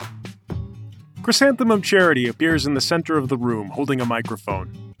Chrysanthemum Charity appears in the center of the room, holding a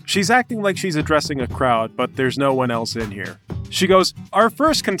microphone. She's acting like she's addressing a crowd, but there's no one else in here. She goes, "Our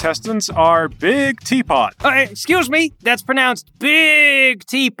first contestants are Big Teapot." Excuse me, that's pronounced Big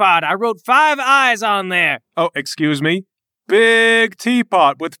Teapot. I wrote 5 eyes on there. Oh, excuse me? Big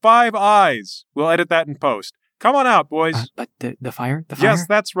Teapot with 5 eyes. We'll edit that in post. Come on out, boys. But the fire? The fire? Yes,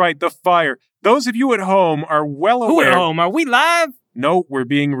 that's right, the fire. Those of you at home are well aware... Who at home? Are we live? No, we're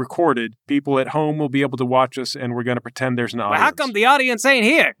being recorded. People at home will be able to watch us, and we're going to pretend there's an audience. Well, how come the audience ain't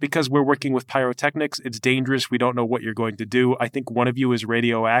here? Because we're working with pyrotechnics. It's dangerous. We don't know what you're going to do. I think one of you is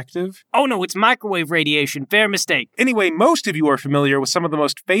radioactive. Oh, no, it's microwave radiation. Fair mistake. Anyway, most of you are familiar with some of the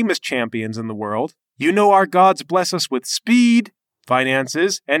most famous champions in the world. You know our gods bless us with speed,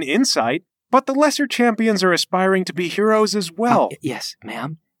 finances, and insight, but the lesser champions are aspiring to be heroes as well. Yes,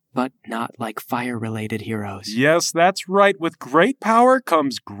 ma'am. But not like fire-related heroes. Yes, that's right. With great power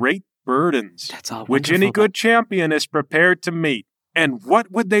comes great burdens. That's all which any good champion is prepared to meet. And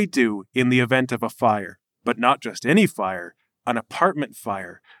what would they do in the event of a fire? But not just any fire, an apartment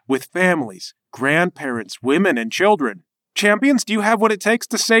fire, with families, grandparents, women, and children. Champions, do you have what it takes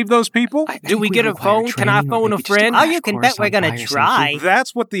to save those people? Do we get a phone? Can I phone a friend? Oh, you can bet we're gonna try.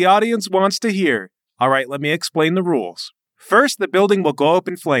 That's what the audience wants to hear. All right, let me explain the rules. First, the building will go up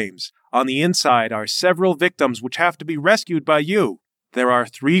in flames. On the inside are several victims which have to be rescued by you. There are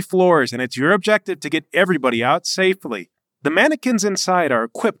 3 floors, and it's your objective to get everybody out safely. The mannequins inside are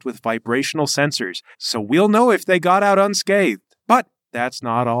equipped with vibrational sensors, so we'll know if they got out unscathed. But that's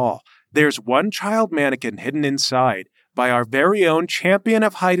not all. There's one child mannequin hidden inside by our very own champion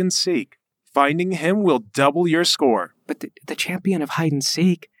of hide and seek. Finding him will double your score. But the champion of hide and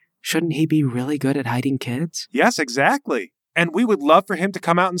seek, shouldn't he be really good at hiding kids? Yes, exactly. And we would love for him to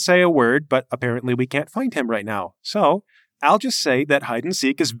come out and say a word, but apparently we can't find him right now. So I'll just say that hide and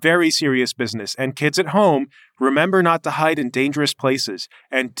seek is very serious business, and kids at home, remember not to hide in dangerous places,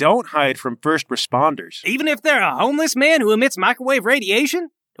 and don't hide from first responders. Even if they're a homeless man who emits microwave radiation?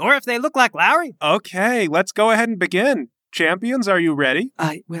 Or if they look like Lowry? Okay, let's go ahead and begin. Champions, are you ready?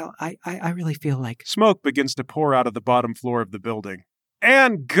 I really feel like... Smoke begins to pour out of the bottom floor of the building.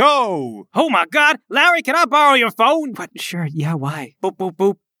 And go! Oh my God! Larry, can I borrow your phone? What? Sure, yeah, why? Boop, boop,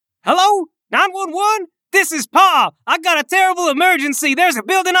 boop. Hello? 911? This is Paul. I got a terrible emergency. There's a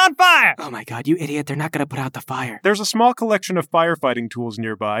building on fire. Oh my God, you idiot. They're not going to put out the fire. There's a small collection of firefighting tools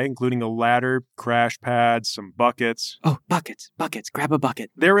nearby, including a ladder, crash pads, some buckets. Oh, buckets. Grab a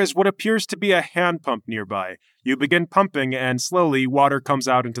bucket. There is what appears to be a hand pump nearby. You begin pumping, and slowly water comes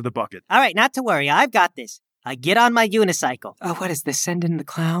out into the bucket. All right, not to worry. I've got this. I get on my unicycle. Oh, what is this? Send in the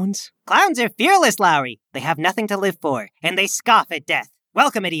clowns? Clowns are fearless, Lowry. They have nothing to live for, and they scoff at death.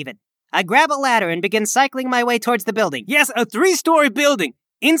 Welcome it even. I grab a ladder and begin cycling my way towards the building. Yes, a 3-story building.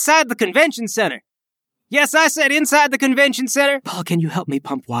 Inside the convention center. Yes, I said inside the convention center. Paul, can you help me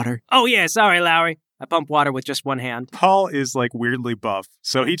pump water? Oh, yeah, sorry, Lowry. I pump water with just one hand. Paul is, weirdly buff,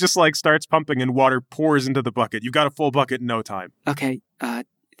 so he just, starts pumping and water pours into the bucket. You got a full bucket in no time. Okay,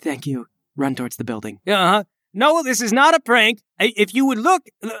 thank you. Run towards the building. Uh-huh. No, this is not a prank. If you would look,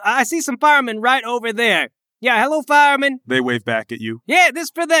 I see some firemen right over there. Yeah, hello, firemen. They wave back at you. Yeah, this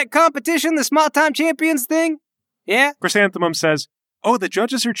for that competition, the small-time champions thing? Yeah? Chrysanthemum says, "Oh, the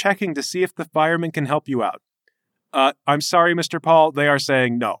judges are checking to see if the firemen can help you out." I'm sorry, Mr. Paul, they are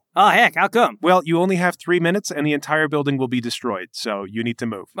saying no. Oh, heck, how come? Well, you only have 3 minutes and the entire building will be destroyed, so you need to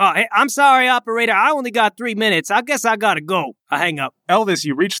move. Oh, hey, I'm sorry, operator. I only got 3 minutes. I guess I gotta go. I hang up. Elvis,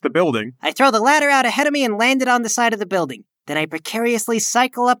 you reach the building. I throw the ladder out ahead of me and land it on the side of the building. Then I precariously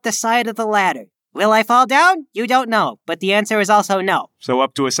cycle up the side of the ladder. Will I fall down? You don't know, but the answer is also no. So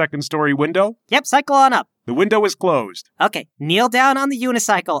up to a 2nd-story window? Yep, cycle on up. The window is closed. Okay, kneel down on the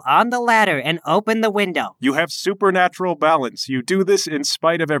unicycle on the ladder and open the window. You have supernatural balance. You do this in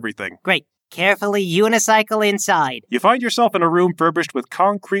spite of everything. Great. Carefully unicycle inside. You find yourself in a room furbished with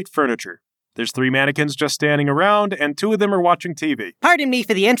concrete furniture. There's 3 mannequins just standing around, and 2 of them are watching TV. Pardon me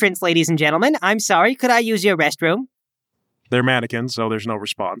for the entrance, ladies and gentlemen. I'm sorry, could I use your restroom? They're mannequins, so there's no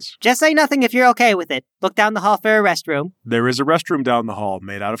response. Just say nothing if you're okay with it. Look down the hall for a restroom. There is a restroom down the hall,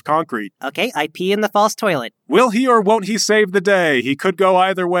 made out of concrete. Okay, I pee in the false toilet. Will he or won't he save the day? He could go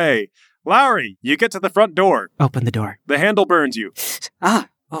either way. Lowry, you get to the front door. Open the door. The handle burns you.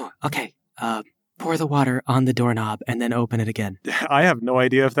 Okay. Pour the water on the doorknob and then open it again. I have no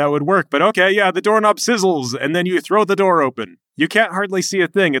idea if that would work, but okay, yeah, the doorknob sizzles, and then you throw the door open. You can't hardly see a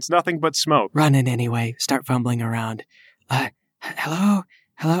thing. It's nothing but smoke. Run in anyway. Start fumbling around. Hello?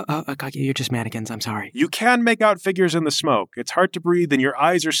 Hello? Oh, okay, you're just mannequins. I'm sorry. You can make out figures in the smoke. It's hard to breathe and your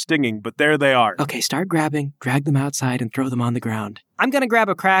eyes are stinging, but there they are. Okay, start grabbing, drag them outside, and throw them on the ground. I'm gonna grab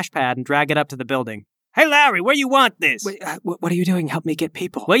a crash pad and drag it up to the building. Hey, Larry, where you want this? Wait, what are you doing? Help me get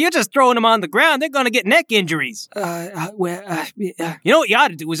people. Well, you're just throwing them on the ground. They're gonna get neck injuries. You know what you ought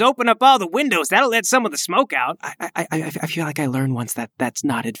to do is open up all the windows. That'll let some of the smoke out. I feel like I learned once that that's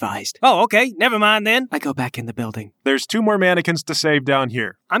not advised. Oh, okay. Never mind then. I go back in the building. There's 2 more mannequins to save down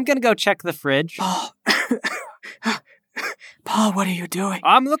here. I'm gonna go check the fridge. Paul. Paul, what are you doing?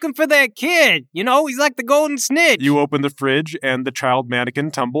 I'm looking for that kid. You know, he's like the golden snitch. You open the fridge and the child mannequin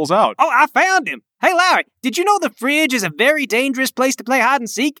tumbles out. Oh, I found him. Hey, Larry, did you know the fridge is a very dangerous place to play hide and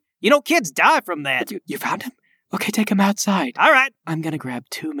seek? You know, kids die from that. You found him? Okay, take him outside. All right. I'm gonna grab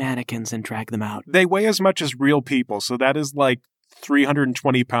 2 mannequins and drag them out. They weigh as much as real people, so that is like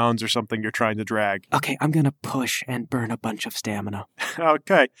 320 pounds or something you're trying to drag. Okay, I'm gonna push and burn a bunch of stamina.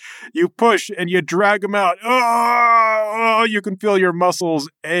 Okay. You push and you drag them out. Oh, you can feel your muscles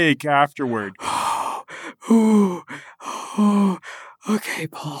ache afterward. Okay,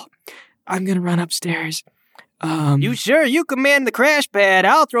 Paul. I'm gonna run upstairs. You sure you command the crash pad?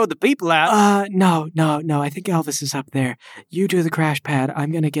 I'll throw the people out. No. I think Elvis is up there. You do the crash pad.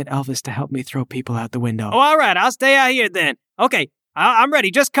 I'm gonna get Elvis to help me throw people out the window. Oh, all right. I'll stay out here then. Okay, I'm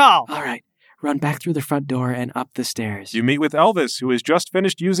ready. Just call. All right. Run back through the front door and up the stairs. You meet with Elvis, who has just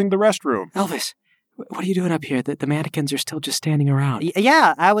finished using the restroom. Elvis, what are you doing up here? The mannequins are still just standing around.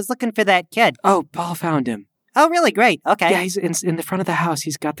 Yeah, I was looking for that kid. Oh, Paul found him. Oh, really? Great. Okay. Yeah, he's in the front of the house.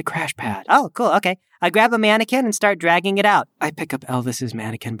 He's got the crash pad. Oh, cool. Okay. I grab a mannequin and start dragging it out. I pick up Elvis's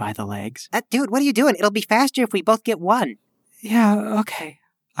mannequin by the legs. Dude, what are you doing? It'll be faster if we both get one. Yeah, okay.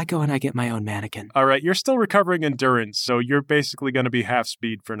 I go and I get my own mannequin. All right, you're still recovering endurance, so you're basically going to be half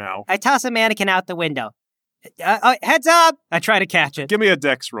speed for now. I toss a mannequin out the window. Heads up! I try to catch it. Give me a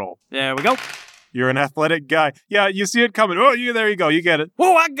dex roll. There we go. You're an athletic guy. Yeah, you see it coming. Oh, there you go. You get it.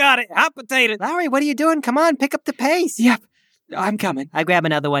 Whoa, I got it. Hot potato. Larry, what are you doing? Come on, pick up the pace. Yep, I'm coming. I grab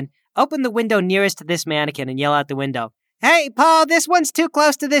another one, open the window nearest to this mannequin, and yell out the window. Hey, Paul, this one's too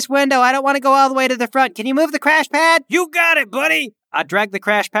close to this window. I don't want to go all the way to the front. Can you move the crash pad? You got it, buddy. I drag the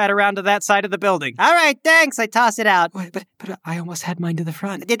crash pad around to that side of the building. All right, thanks. I toss it out. Wait, but I almost had mine to the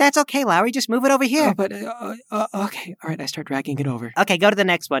front. That's okay, Larry. Just move it over here. Okay. All right, I start dragging it over. Okay, go to the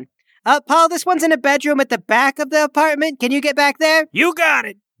next one. Paul, this one's in a bedroom at the back of the apartment. Can you get back there? You got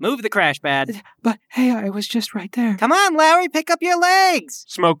it. Move the crash pad. But, hey, I was just right there. Come on, Larry, pick up your legs.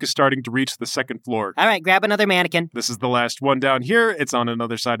 Smoke is starting to reach the 2nd floor. All right, grab another mannequin. This is the last one down here. It's on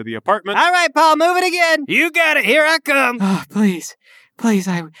another side of the apartment. All right, Paul, move it again. You got it. Here I come. Oh, please,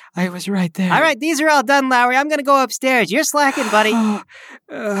 I was right there. All right, these are all done, Larry. I'm going to go upstairs. You're slacking, buddy.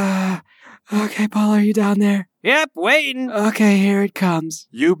 Okay, Paul, are you down there? Yep, waiting. Okay, here it comes.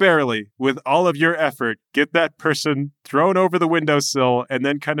 You barely, with all of your effort, get that person thrown over the windowsill and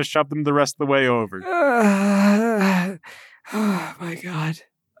then kind of shove them the rest of the way over. Oh, my God.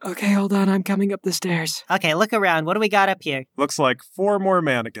 Okay, hold on. I'm coming up the stairs. Okay, look around. What do we got up here? Looks like 4 more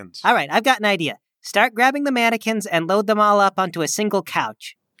mannequins. All right, I've got an idea. Start grabbing the mannequins and load them all up onto a single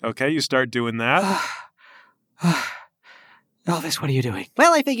couch. Okay, you start doing that. Elvis, what are you doing?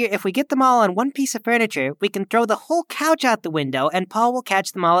 Well, I figure if we get them all on one piece of furniture, we can throw the whole couch out the window and Paul will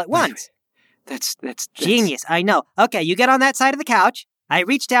catch them all at once. That's Genius, I know. Okay, you get on that side of the couch. I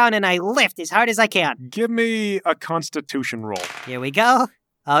reach down and I lift as hard as I can. Give me a constitution roll. Here we go.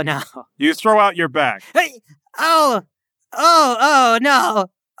 Oh, no. You throw out your back. Hey! Oh, no.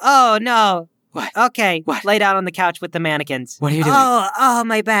 Oh, no. What? Okay, What? lay down on the couch with the mannequins. What are you doing? Oh,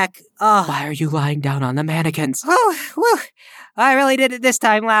 my back. Oh. Why are you lying down on the mannequins? Oh, whew. I really did it this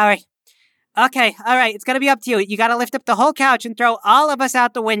time, Larry. Okay, all right, it's gonna be up to you. You gotta lift up the whole couch and throw all of us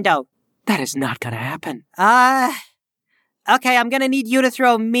out the window. That is not gonna happen. Okay, I'm gonna need you to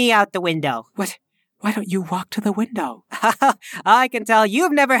throw me out the window. What? Why don't you walk to the window? I can tell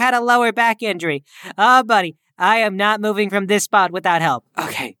you've never had a lower back injury. Buddy, I am not moving from this spot without help.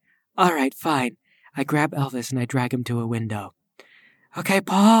 Okay, all right, fine. I grab Elvis and I drag him to a window. Okay,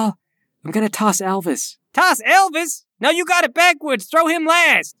 Paul, I'm gonna toss Elvis. Toss Elvis? No, you got it backwards. Throw him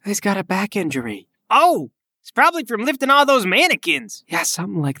last. He's got a back injury. Oh, it's probably from lifting all those mannequins. Yeah,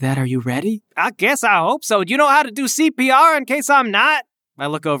 something like that. Are you ready? I guess I hope so. Do you know how to do CPR in case I'm not? I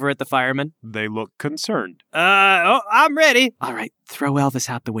look over at the firemen. They look concerned. I'm ready. All right, throw Elvis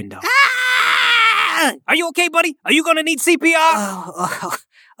out the window. Ah! Are you okay, buddy? Are you gonna need CPR? Oh,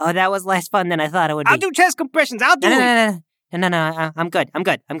 that was less fun than I thought it would be. I'll do chest compressions. I'll do them. No, I'm good.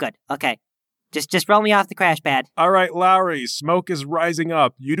 Okay. Just roll me off the crash pad. All right, Lowry, smoke is rising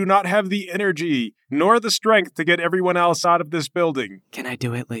up. You do not have the energy nor the strength to get everyone else out of this building. Can I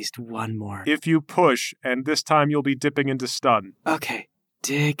do at least one more? If you push, and this time you'll be dipping into stun. Okay.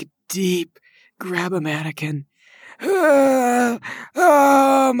 Dig deep. Grab a mannequin. Oh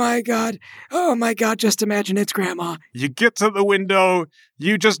my god. Oh my god, just imagine it's Grandma. You get to the window.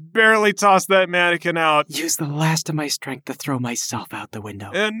 You just barely toss that mannequin out. Use the last of my strength to throw myself out the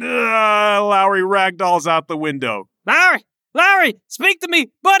window. And Lowry ragdolls out the window. Larry, speak to me,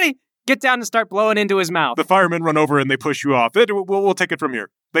 buddy. Get down and start blowing into his mouth. The firemen run over and they push you off. We'll take it from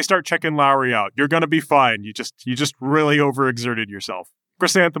here. They start checking Lowry out. You're gonna be fine. You just really overexerted yourself.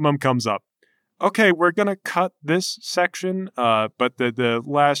 Chrysanthemum comes up. Okay, we're gonna cut this section, but the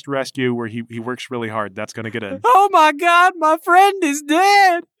last rescue where he works really hard, that's gonna get in. Oh my god, my friend is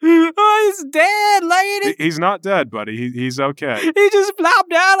dead. Oh, he's dead, lady. He's not dead, buddy. He's okay. He just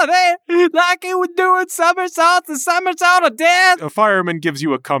flopped out of there like he was doing somersaults and somersault of death. A fireman gives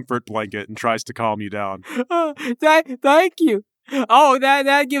you a comfort blanket and tries to calm you down. Thank you. Oh,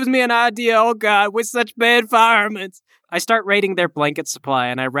 that gives me an idea. Oh god, we're such bad firemen. I start raiding their blanket supply,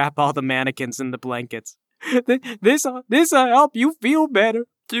 and I wrap all the mannequins in the blankets. This'll help you feel better.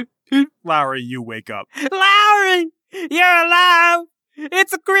 Lowry, you wake up. Lowry, you're alive!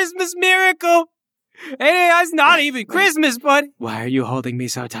 It's a Christmas miracle! It's not even Christmas, buddy. Why are you holding me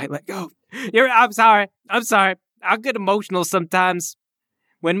so tight? Let go. I'm sorry. I get emotional sometimes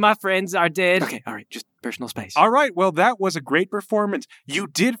when my friends are dead. Okay, all right, just personal space. All right, well, that was a great performance. You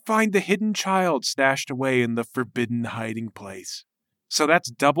did find the hidden child stashed away in the forbidden hiding place. So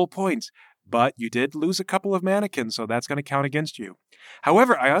that's double points. But you did lose a couple of mannequins, so that's going to count against you.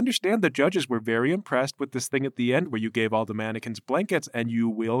 However, I understand the judges were very impressed with this thing at the end where you gave all the mannequins blankets, and you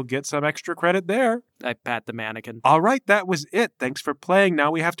will get some extra credit there. I pat the mannequin. All right, that was it. Thanks for playing. Now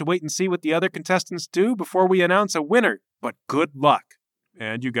we have to wait and see what the other contestants do before we announce a winner. But good luck.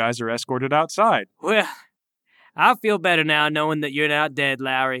 And you guys are escorted outside. Well, I feel better now knowing that you're not dead,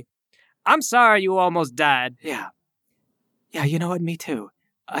 Lowry. I'm sorry you almost died. Yeah, you know what? Me too.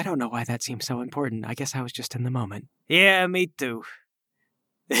 I don't know why that seems so important. I guess I was just in the moment. Yeah, me too.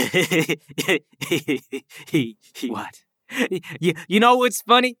 What? You know what's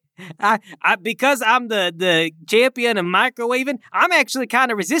funny? I because I'm the champion of microwaving, I'm actually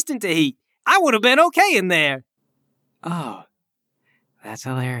kind of resistant to heat. I would have been okay in there. Oh, that's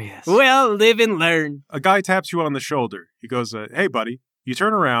hilarious. Well, live and learn. A guy taps you on the shoulder. He goes, hey, buddy. You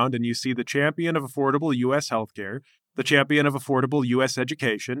turn around and you see the champion of affordable U.S. healthcare, the champion of affordable U.S.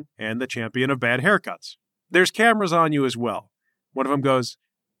 education, and the champion of bad haircuts. There's cameras on you as well. One of them goes,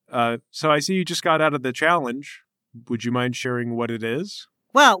 so I see you just got out of the challenge. Would you mind sharing what it is?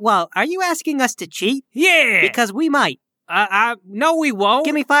 Well, are you asking us to cheat? Yeah! Because we might. No, we won't.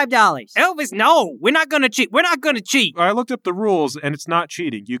 Give me $5. Elvis, no, we're not gonna cheat. We're not gonna cheat. I looked up the rules, and it's not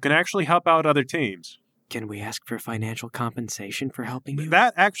cheating. You can actually help out other teams. Can we ask for financial compensation for helping you?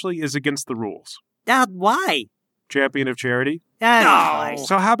 That actually is against the rules. Why? Champion of charity? No.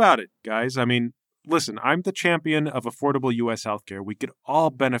 So how about it, guys? I mean, listen, I'm the champion of affordable U.S. healthcare. We could all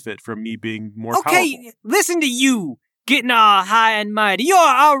benefit from me being more powerful. Okay, listen to you. Getting all high and mighty. You're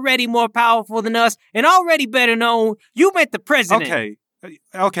already more powerful than us and already better known. You met the president.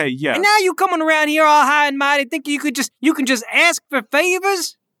 Okay, yeah. And now you coming around here all high and mighty thinking you can just ask for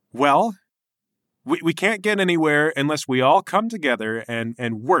favors? Well, we can't get anywhere unless we all come together and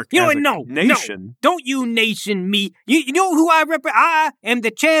work You know as what? a nation. No. Don't you nation me. You know who I represent? I am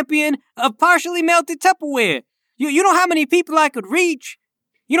the champion of partially melted Tupperware. You know how many people I could reach?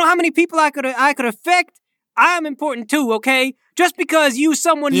 You know how many people I could affect? I'm important too, okay? Just because you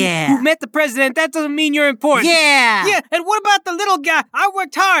someone who met the president, that doesn't mean you're important. Yeah. Yeah, and what about the little guy? I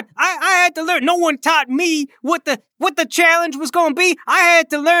worked hard. I had to learn. No one taught me what the challenge was going to be. I had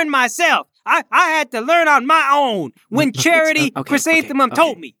to learn myself. I had to learn on my own when Charity Chrysanthemum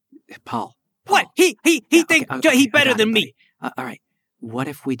told me. Paul. What? He thinks he better than me. All right. What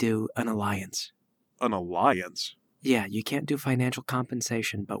if we do an alliance? An alliance? Yeah, you can't do financial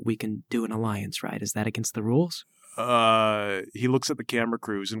compensation, but we can do an alliance, right? Is that against the rules? He looks at the camera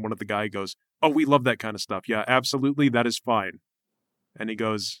crews, and one of the guy goes, oh, we love that kind of stuff. Yeah, absolutely, that is fine. And he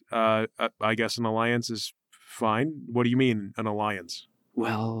goes, I guess an alliance is fine. What do you mean, an alliance?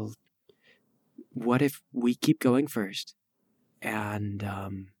 Well, what if we keep going first, and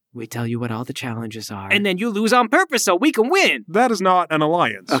we tell you what all the challenges are. And then you lose on purpose so we can win. That is not an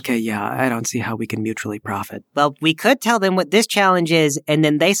alliance. Okay, yeah, I don't see how we can mutually profit. Well, we could tell them what this challenge is, and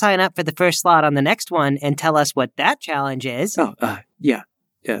then they sign up for the first slot on the next one and tell us what that challenge is. Oh, yeah,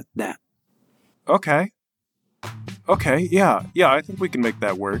 that. Okay, yeah, I think we can make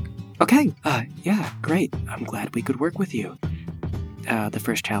that work. Okay, yeah, great. I'm glad we could work with you. The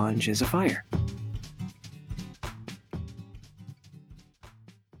first challenge is a fire.